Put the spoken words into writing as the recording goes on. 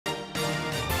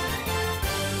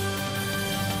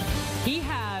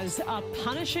loves a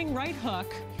punishing right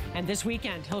hook, and this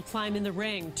weekend he'll climb in the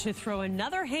ring to throw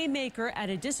another haymaker at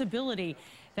a disability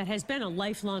that has been a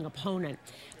lifelong opponent.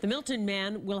 The Milton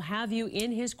man will have you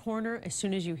in his corner as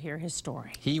soon as you hear his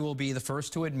story. He will be the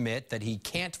first to admit that he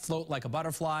can't float like a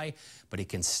butterfly, but he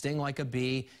can sting like a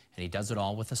bee, and he does it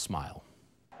all with a smile.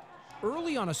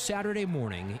 Early on a Saturday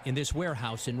morning in this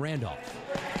warehouse in Randolph,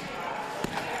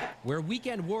 where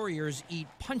weekend warriors eat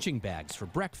punching bags for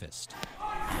breakfast,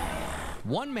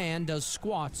 one man does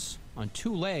squats on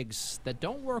two legs that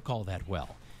don't work all that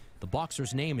well. The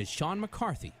boxer's name is Sean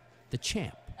McCarthy, the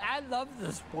champ. I love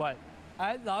the sport.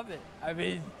 I love it. I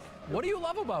mean, What do you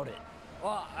love about it?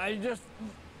 well,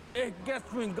 it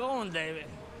gets me going, David.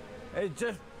 It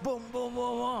just boom, boom,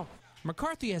 boom, boom.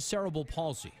 McCarthy has cerebral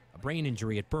palsy, a brain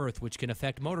injury at birth which can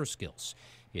affect motor skills.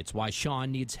 It's why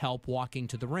Sean needs help walking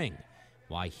to the ring,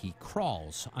 why he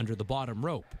crawls under the bottom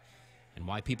rope, and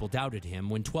why people doubted him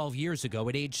when 12 years ago,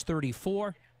 at age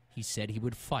 34, he said he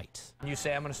would fight. You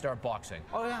say, I'm going to start boxing.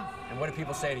 Oh, yeah. And what do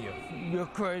people say to you? You're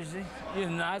crazy. You're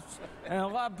nuts. And a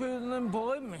lot of people didn't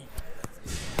believe me.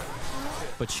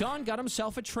 But Sean got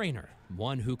himself a trainer,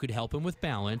 one who could help him with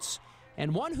balance,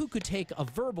 and one who could take a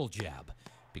verbal jab,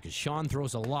 because Sean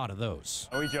throws a lot of those.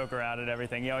 We joke around at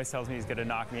everything. He always tells me he's going to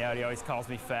knock me out. He always calls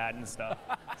me fat and stuff.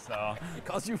 So He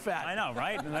calls you fat. I know,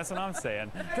 right? And that's what I'm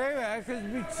saying. David, I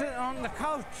could be sitting on the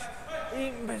couch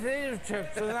eating potato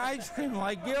chips and ice cream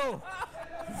like you.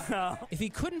 If he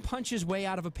couldn't punch his way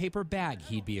out of a paper bag,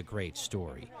 he'd be a great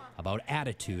story about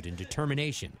attitude and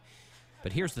determination.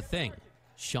 But here's the thing,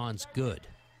 Sean's good,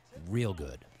 real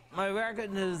good. My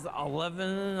record is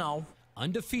 11-0.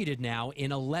 Undefeated now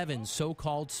in 11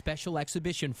 so-called special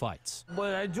exhibition fights.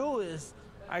 What I do is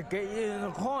I get you in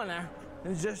the corner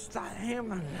and just start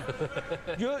hammering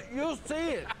you. You'll see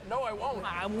it. No, I won't.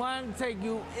 I want to take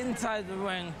you inside the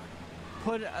ring,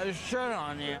 put a shirt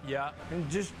on you, Yeah. and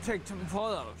just take some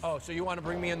photos. Oh, so you want to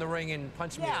bring me in the ring and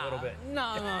punch me a little bit? No.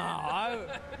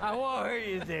 I won't hurt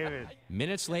you, David.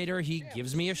 Minutes later, he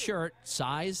gives me a shirt,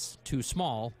 size too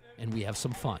small, and we have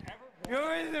some fun.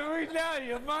 You're in the ring now.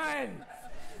 You're mine.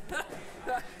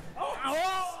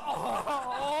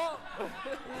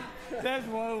 That's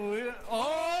what we.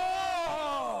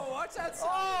 What's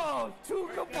that? Two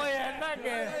can play at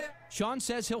that. Sean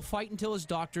says he'll fight until his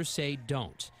doctors say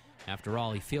don't. After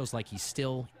all, he feels like he's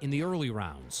still in the early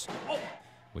rounds,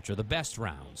 which are the best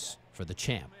rounds for the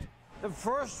champ. The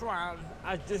first round,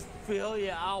 I just feel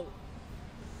you out.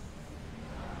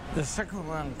 The second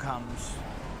round comes.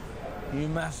 You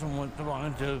messing with the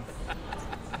wrong dude.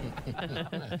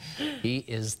 He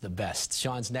is the best.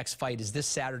 Sean's next fight is this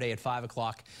Saturday at 5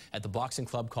 o'clock at the boxing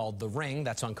club called The Ring.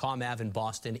 That's on Comm Ave in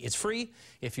Boston. It's free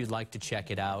if you'd like to check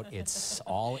it out. It's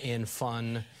all in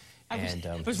fun. I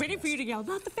was waiting for you to yell,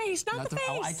 not the face, not the face.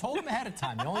 Oh, I told him ahead of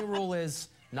time. The only rule is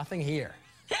nothing here.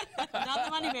 Not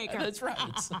the moneymaker. That's right.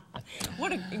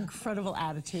 What an incredible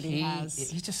attitude he has.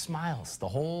 He just smiles the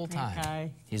whole time.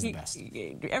 Okay. He's the best.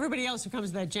 Everybody else who comes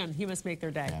to that gym, he must make their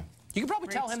day. Yeah. You can probably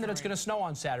Great tell him that it's story. going to snow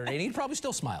on Saturday, and he'd probably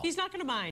still smile. He's not going to mind.